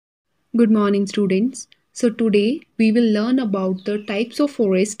Good morning, students. So, today we will learn about the types of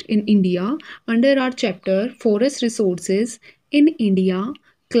forest in India under our chapter Forest Resources in India,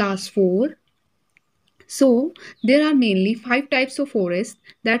 Class 4. So, there are mainly five types of forest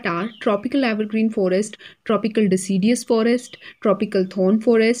that are tropical evergreen forest, tropical deciduous forest, tropical thorn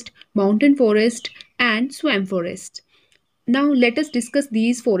forest, mountain forest, and swamp forest. Now, let us discuss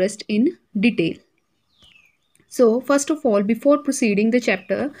these forests in detail. So, first of all, before proceeding the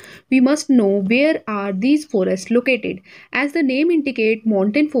chapter, we must know where are these forests located. As the name indicate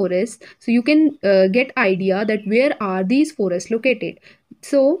mountain forests, so you can get idea that where are these forests located.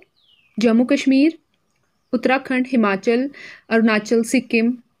 So, Jammu Kashmir, Uttarakhand, Himachal, Arunachal,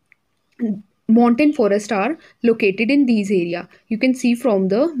 Sikkim, mountain forests are located in these area. You can see from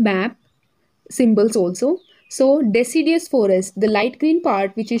the map symbols also. So, deciduous forest, the light green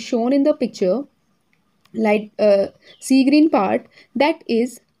part which is shown in the picture, light sea green part, that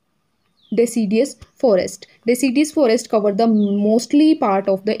is deciduous forest cover the mostly part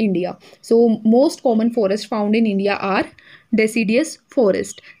of the India. So most common forests found in India are deciduous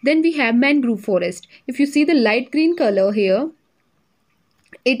forest. Then we have mangrove forest. If you see the light green color here,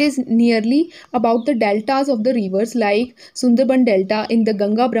 it is nearly about the deltas of the rivers like Sundarban Delta in the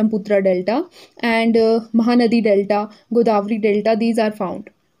Ganga Brahmaputra Delta and Mahanadi Delta, Godavari Delta, these are found.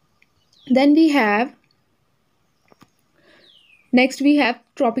 Then we have Next, we have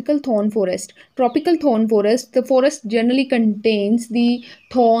tropical thorn forest. Tropical thorn forest, the forest generally contains the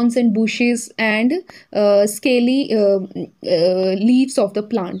thorns and bushes and scaly leaves of the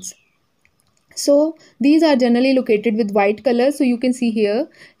plants. So these are generally located with white color. So you can see here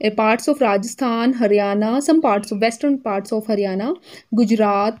parts of Rajasthan, Haryana, some parts of western parts of Haryana,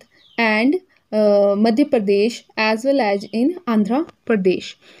 Gujarat, and Madhya Pradesh, as well as in Andhra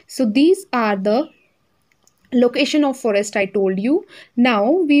Pradesh. So these are the location of forest I told you.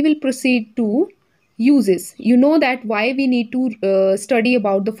 Now we will proceed to uses. You know that why we need to study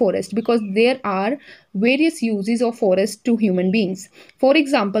about the forest, because there are various uses of forest to human beings. For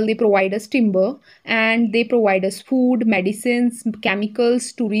example, they provide us timber, and they provide us food, medicines,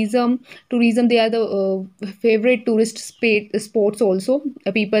 chemicals, tourism. They are the favorite tourist spots also.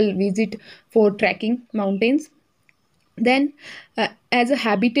 People visit for trekking mountains. Then as a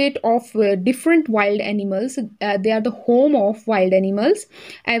habitat of different wild animals, they are the home of wild animals.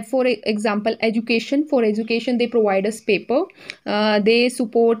 For example, education. For education, they provide us paper. They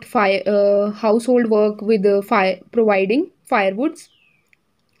support fire household work with fire, providing firewoods,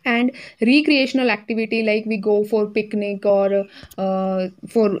 and recreational activity like we go for picnic or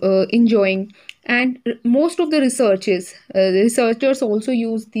for enjoying. And most of the researchers also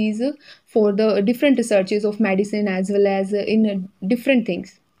use these for the different researches of medicine, as well as in different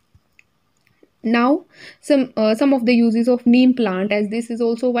things. Now some of the uses of neem plant, as this is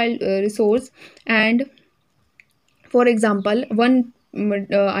also wild resource. And for example,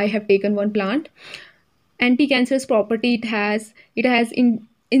 I have taken one plant. Anti-cancerous property it has. It has in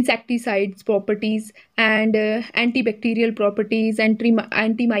insecticides properties, and antibacterial properties,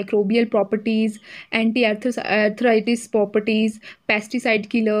 antimicrobial properties, anti-arthritis properties, pesticide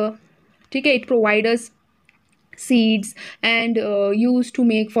killer. Okay, it provides us seeds and used to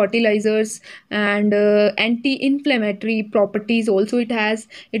make fertilizers, and anti-inflammatory properties also it has.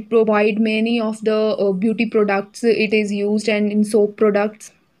 It provide many of the beauty products it is used, and in soap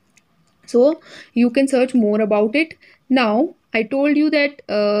products. So you can search more about it. Now I told you that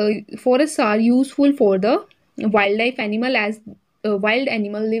forests are useful for the wildlife animal, as wild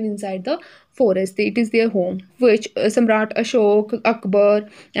animal live inside the forest. It is their home, which Samrat Ashok, Akbar,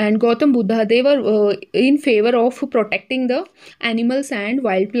 and Gautam Buddha, they were in favor of protecting the animals and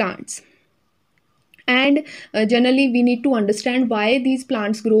wild plants. And generally we need to understand why these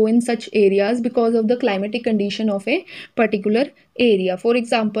plants grow in such areas, because of the climatic condition of a particular area. For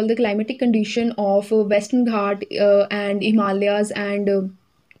example, the climatic condition of western ghat and Himalayas and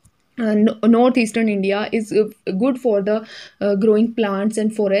northeastern India is good for the growing plants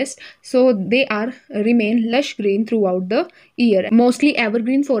and forest. So they are remain lush green throughout the year. Mostly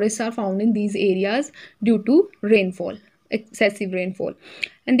evergreen forests are found in these areas due to rainfall, excessive rainfall.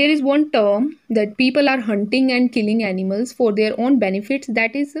 And there is one term that people are hunting and killing animals for their own benefits,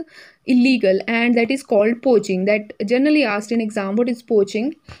 that is illegal, and that is called poaching. That generally asked in exam, what is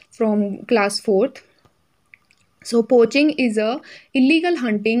poaching, from class 4th. So poaching is a illegal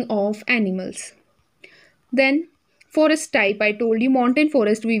hunting of animals. Then forest type, I told you mountain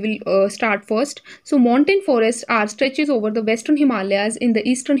forest we will start first. So mountain forests are stretches over the western Himalayas in the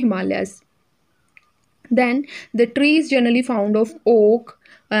eastern Himalayas. Then the trees generally found of oak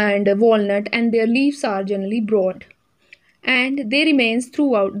and walnut, and their leaves are generally broad. and they remains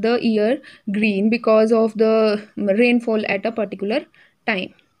throughout the year green because of the rainfall at a particular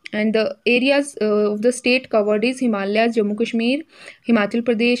time. And the areas of the state covered is Himalayas, Jammu Kashmir, Himachal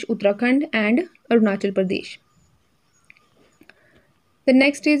Pradesh, Uttarakhand, and Arunachal Pradesh. The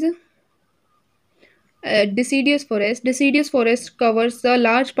next is deciduous forest. Deciduous forest covers a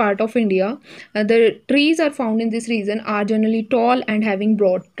large part of India. The trees are found in this region are generally tall and having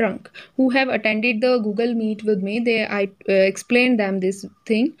broad trunk. Who have attended the Google Meet with me, they I explained them this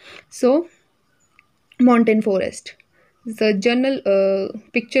thing. So mountain forest. The general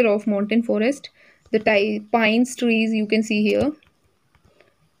picture of mountain forest. The pines trees you can see here,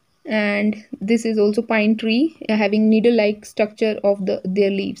 and this is also pine tree having needle-like structure of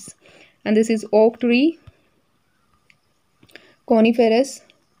their leaves. And this is oak tree, coniferous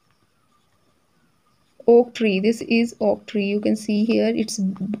oak tree. This is oak tree. You can see here it's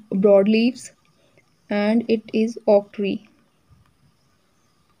broad leaves, and it is oak tree.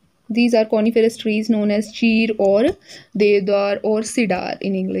 These are coniferous trees known as cheer or deodar or cedar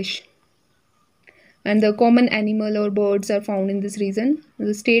in English. And the common animal or birds are found in this region.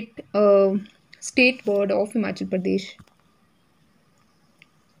 The state bird of Himachal Pradesh.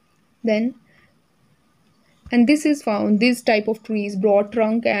 Then, and this is found, this type of trees, broad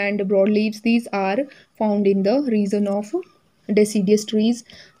trunk and broad leaves, these are found in the region of deciduous trees.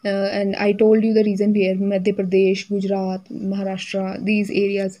 And I told you the reason where: Madhya Pradesh, Gujarat, Maharashtra, these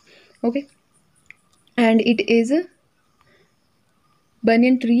areas. Okay, and it is a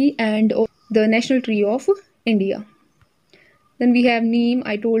banyan tree and the national tree of India. Then we have neem.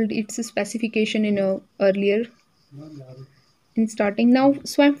 I told its specification in a earlier in starting. Now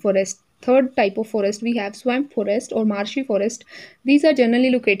swamp forest. Third type of forest, we have swamp forest or marshy forest. These are generally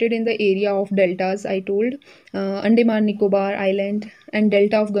located in the area of deltas. I told Andaman Nicobar Island and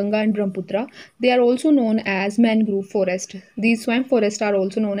delta of Ganga and Brahmaputra. They are also known as mangrove forest. These swamp forests are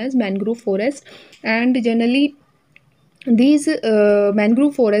also known as mangrove forest, and generally these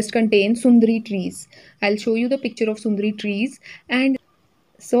mangrove forest contain sundari trees. I'll show you the picture of sundari trees. And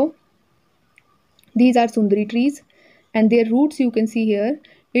so these are sundari trees, and their roots you can see here.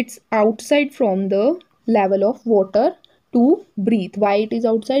 It's outside from the level of water to breathe. Why it is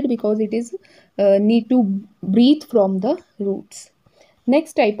outside? Because it is need to breathe from the roots.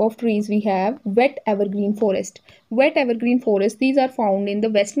 Next type of trees we have wet evergreen forest. Wet evergreen forest, these are found in the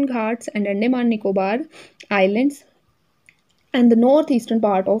Western Ghats and Andaman Nicobar Islands and the northeastern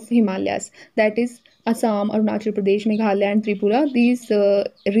part of Himalayas, that is Assam, Arunachal Pradesh, Meghalaya, and Tripura. These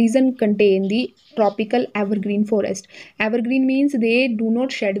region contain the tropical evergreen forest. Evergreen means they do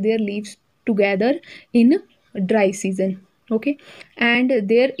not shed their leaves together in dry season. Okay, and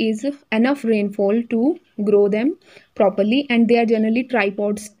there is enough rainfall to grow them properly, and they are generally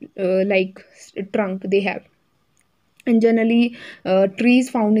tripods like trunk they have. And generally trees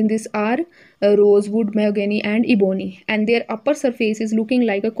found in this are rosewood, mahogany and ebony, and their upper surface is looking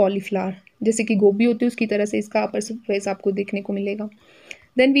like a cauliflower. जैसे कि गोभी होती है उसकी तरह से इसका upper surface आपको देखने को मिलेगा.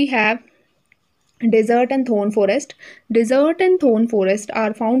 Then we have desert and thorn forest. Desert and thorn forest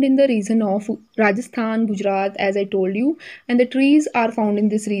are found in the region of Rajasthan, Gujarat, as I told you, and the trees are found in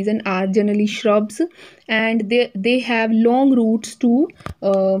this region are generally shrubs, and they have long roots to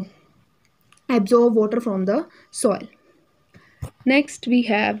absorb water from the soil. Next we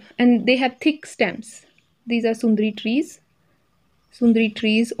have, and they have thick stems. These are Sundari trees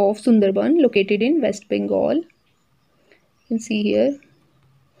of Sundarban located in West Bengal. You can see here.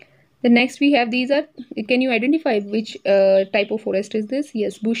 The next we have, these are, can you identify which type of forest is this?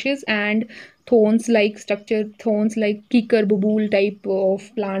 Yes, bushes and thorns like structure, thorns like kikar, babul type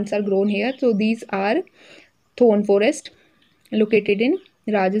of plants are grown here. So these are thorn forest located in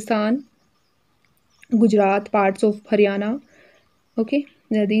Rajasthan, Gujarat, parts of Haryana. Okay,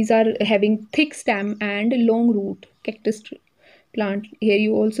 now these are having thick stem and long root cactus plant. Here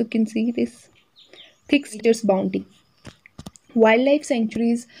you also can see this thick features bounty. Wildlife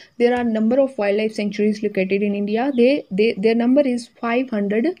sanctuaries, there are number of wildlife sanctuaries located in India. Their number is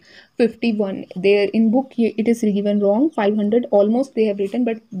 551. There in book it is given wrong, 500 almost they have written,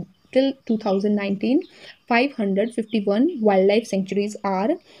 but till 2019 551 wildlife sanctuaries are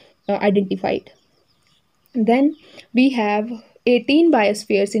identified. Then we have 18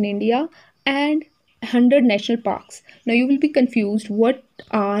 biospheres in India and 100 national parks. Now you will be confused what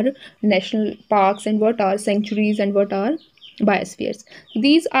are national parks and what are sanctuaries and what are biospheres.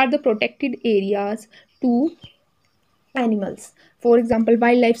 These are the protected areas to animals. For example,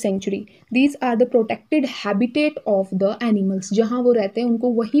 wildlife sanctuary, these are the protected habitat of the animals. जहाँ वो रहते हैं उनको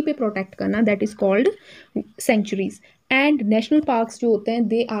वहीं पे protect करना, that is called sanctuaries. And national parks जो होते हैं,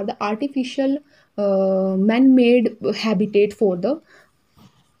 they are the artificial man-made habitat for the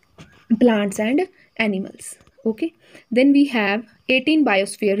plants and animals. Okay, then we have 18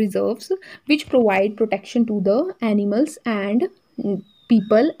 biosphere reserves which provide protection to the animals and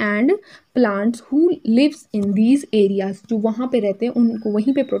people and plants who lives in these areas. जो वहाँ पे रहते हैं उनको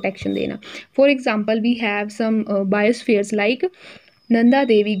वहीं पे protection देना. For example, we have some biospheres like Nanda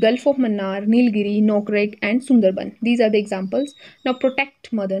Devi, Gulf of Mannar, Nilgiri, Nokrek, and Sundarban. These are the examples. Now,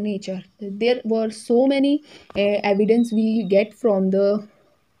 protect Mother Nature. There were so many evidence we get from the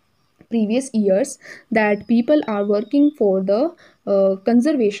previous years that people are working for the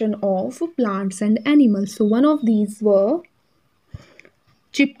conservation of plants and animals. So, one of these were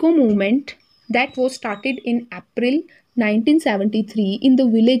Chipko movement that was started in April 1973 in the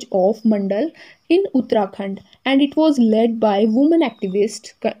village of Mandal in Uttarakhand, and it was led by women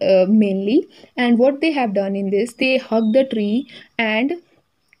activists mainly. And what they have done in this, they hugged the tree and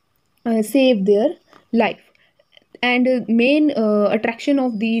saved their life. And main attraction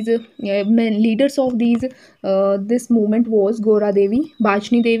of these main leaders of these this movement was Gora Devi,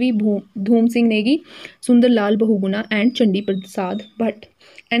 Bachni Devi, Dhoom Singh Negi, Sundar Lal Bahuguna, and Chandi Prasad Bhatt.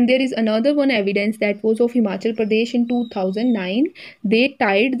 And there is another one evidence that was of Himachal Pradesh in 2009. They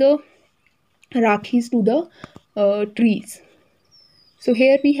tied the rakhis to the trees. So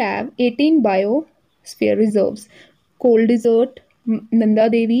here we have 18 biosphere reserves: Cold Desert, Nanda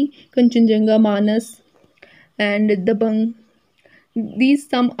Devi, Kanchenjunga, Manas, and Dabang. These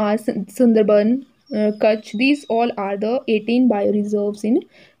some are Sundarban, Kutch. These all are the 18 bioreserves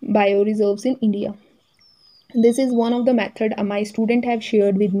in India. This is one of the method my student have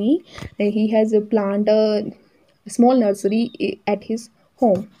shared with me. He has plant a small nursery at his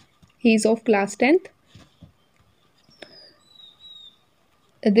home. He is of class 10th.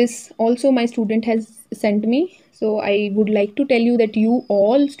 This also my student has sent me. So I would like to tell you that you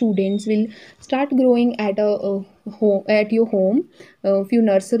all students will start growing at a home, at your home, a few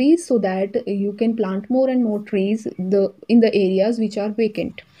nurseries, so that you can plant more and more trees in the areas which are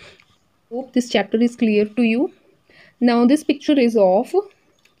vacant. Hope this chapter is clear to you. Now this picture is of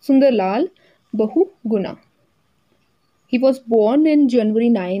Sundarlal Bahuguna. He was born in January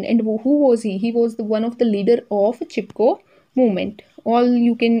 9, and who was he? He was one of the leader of Chipko movement. All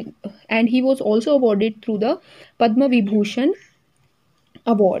you can, and he was also awarded through the Padma Vibhushan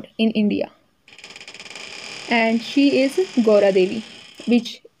award in India. And she is Gaura Devi,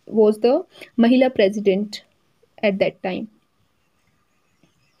 which was the Mahila president at that time,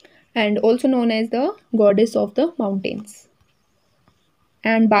 and also known as the goddess of the mountains.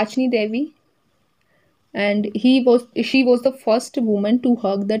 And Bachni Devi, and she was the first woman to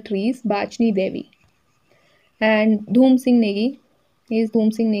hug the trees, Bachni Devi. And Dhoom Singh Negi, he is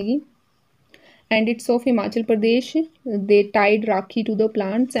Dhoom Singh Negi, and it's of Himachal Pradesh. They tied Rakhi to the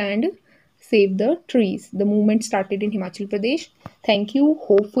plants and saved the trees. The movement started in Himachal Pradesh. Thank you.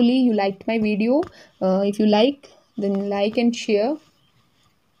 Hopefully you liked my video. If you like, then like and share.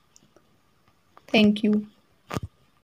 Thank you.